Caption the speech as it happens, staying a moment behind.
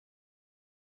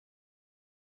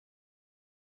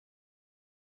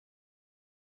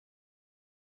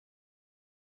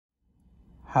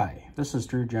Hi, this is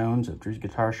Drew Jones of Drew's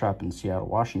Guitar Shop in Seattle,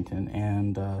 Washington,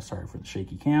 and sorry for the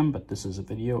shaky cam, but this is a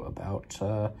video about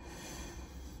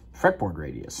fretboard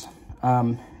radius.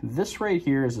 This right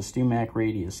here is a StewMac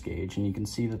radius gauge, and you can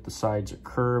see that the sides are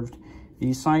curved.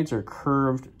 These sides are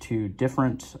curved to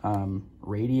different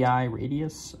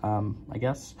radius, I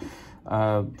guess,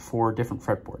 for different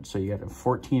fretboards. So you got a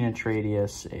 14-inch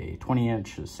radius, a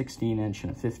 20-inch, a 16-inch,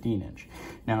 and a 15-inch.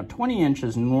 Now, 20-inch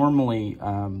is normally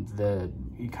the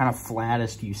kind of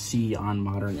flattest you see on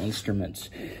modern instruments.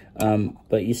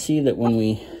 But you see that when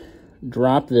we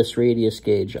drop this radius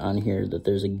gauge on here, that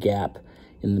there's a gap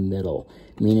in the middle,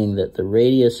 meaning that the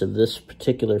radius of this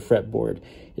particular fretboard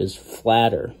is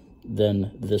flatter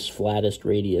than this flattest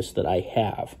radius that I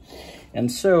have.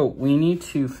 And so we need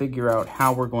to figure out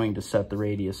how we're going to set the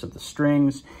radius of the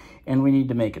strings, and we need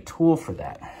to make a tool for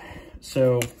that.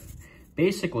 So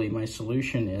basically my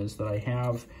solution is that I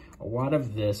have a lot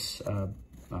of this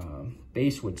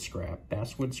basswood scrap,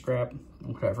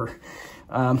 whatever.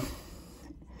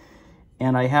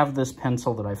 And I have this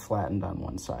pencil that I flattened on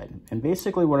one side. And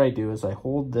basically what I do is I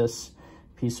hold this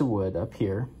piece of wood up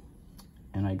here,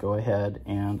 and I go ahead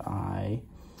and I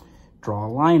draw a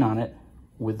line on it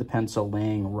with the pencil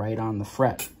laying right on the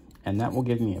fret. And that will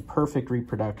give me a perfect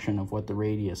reproduction of what the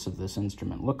radius of this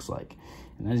instrument looks like.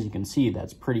 And as you can see,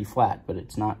 that's pretty flat, but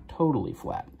it's not totally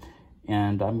flat.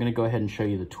 And I'm gonna go ahead and show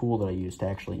you the tool that I use to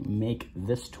actually make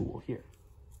this tool here.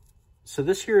 So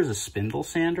this here is a spindle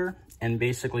sander, and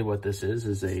basically what this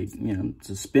is a, it's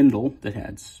a spindle that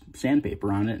has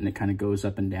sandpaper on it, and it kind of goes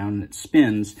up and down and it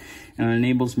spins, and it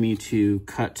enables me to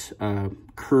cut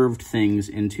curved things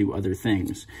into other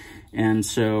things. And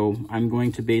so I'm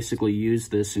going to basically use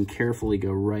this and carefully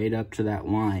go right up to that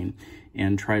line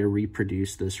and try to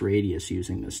reproduce this radius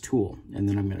using this tool. And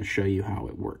then I'm going to show you how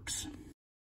it works.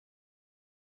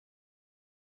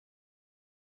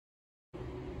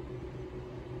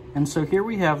 And so here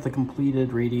we have the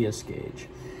completed radius gauge.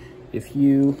 If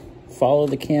you follow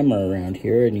the camera around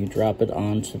here and you drop it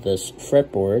onto this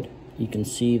fretboard, you can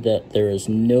see that there is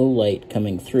no light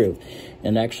coming through.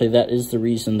 And actually that is the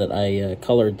reason that I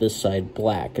colored this side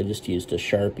black. I just used a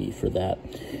Sharpie for that.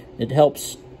 It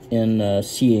helps in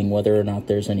seeing whether or not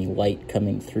there's any light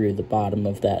coming through the bottom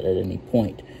of that at any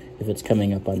point. If it's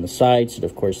coming up on the sides, it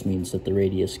of course means that the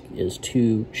radius is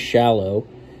too shallow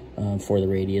for the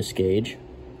radius gauge.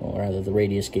 Or rather, the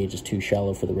radius gauge is too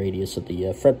shallow for the radius of the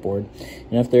fretboard.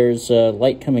 And if there's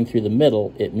light coming through the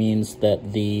middle, it means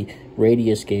that the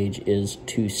radius gauge is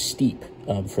too steep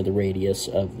for the radius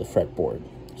of the fretboard.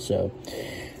 So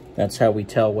that's how we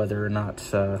tell whether or not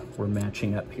we're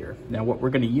matching up here. Now, what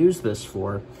we're going to use this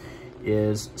for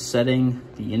is setting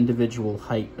the individual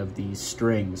height of these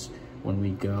strings when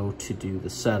we go to do the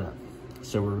setup.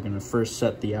 So we're going to first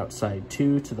set the outside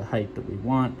two to the height that we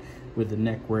want, with the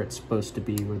neck where it's supposed to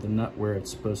be, with the nut where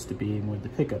it's supposed to be, and with the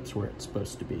pickups where it's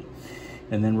supposed to be.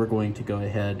 And then we're going to go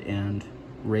ahead and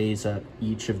raise up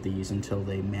each of these until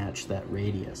they match that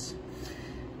radius.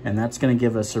 And that's going to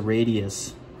give us a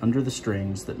radius under the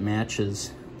strings that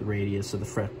matches the radius of the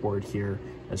fretboard here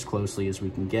as closely as we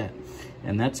can get.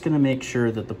 And that's going to make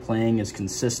sure that the playing is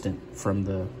consistent from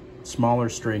the smaller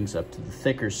strings up to the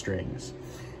thicker strings.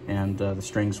 And the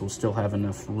strings will still have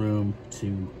enough room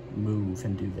to move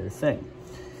and do their thing.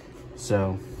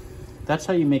 So that's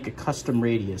how you make a custom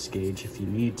radius gauge if you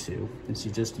need to, is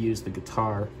you just use the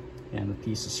guitar and a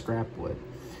piece of scrap wood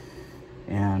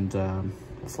and a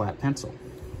flat pencil.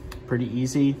 Pretty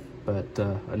easy, but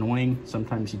annoying.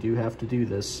 Sometimes you do have to do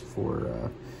this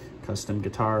for custom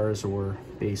guitars or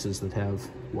basses that have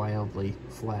wildly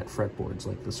flat fretboards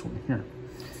like this one here.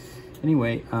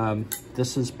 Anyway,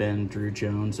 this has been Drew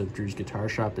Jones of Drew's Guitar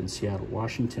Shop in Seattle,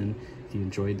 Washington. If you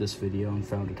enjoyed this video and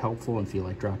found it helpful and feel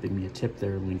like dropping me a tip,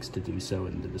 there are links to do so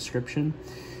in the description.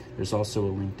 There's also a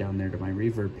link down there to my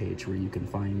Reverb page where you can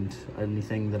find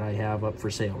anything that I have up for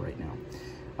sale right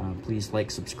now. Please like,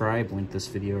 subscribe, link this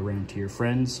video around to your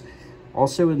friends.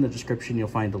 Also in the description, you'll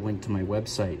find a link to my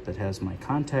website that has my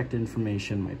contact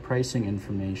information, my pricing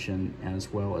information,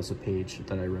 as well as a page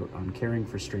that I wrote on caring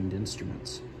for stringed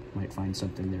instruments. Might find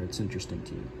something there that's interesting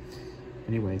to you.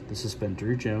 Anyway, this has been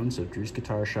Drew Jones of Drew's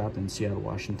Guitar Shop in Seattle,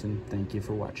 Washington. Thank you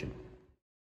for watching.